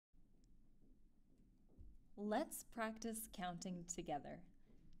Let's practice counting together.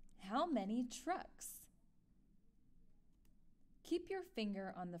 How many trucks? Keep your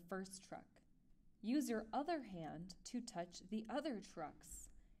finger on the first truck. Use your other hand to touch the other trucks.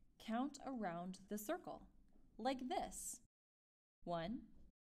 Count around the circle, like this. 1,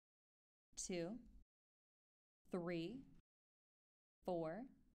 2, 3, 4,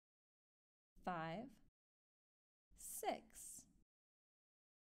 5, 6.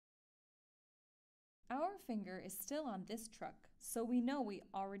 Our finger is still on this truck, so we know we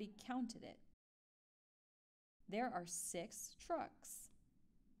already counted it. There are 6 trucks.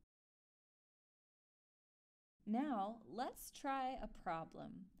 Now, let's try a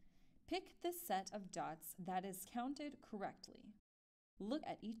problem. Pick the set of dots that is counted correctly. Look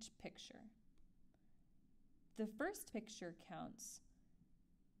at each picture. The first picture counts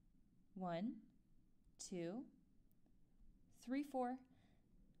 1, 2, 3, 4,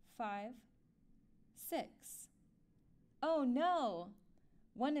 5, 6. Oh no!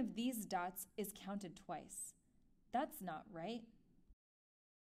 One of these dots is counted twice. That's not right.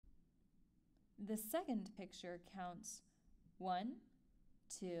 The second picture counts 1,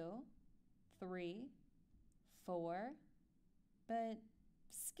 2, 3, 4, but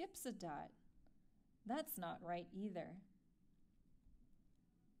skips a dot. That's not right either.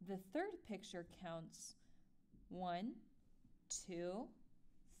 The third picture counts 1, 2,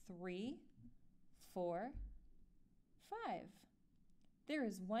 3, 4, 5. There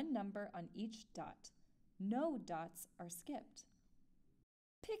is one number on each dot. No dots are skipped.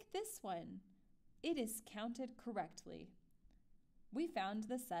 Pick this one. It is counted correctly. We found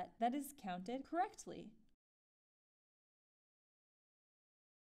the set that is counted correctly.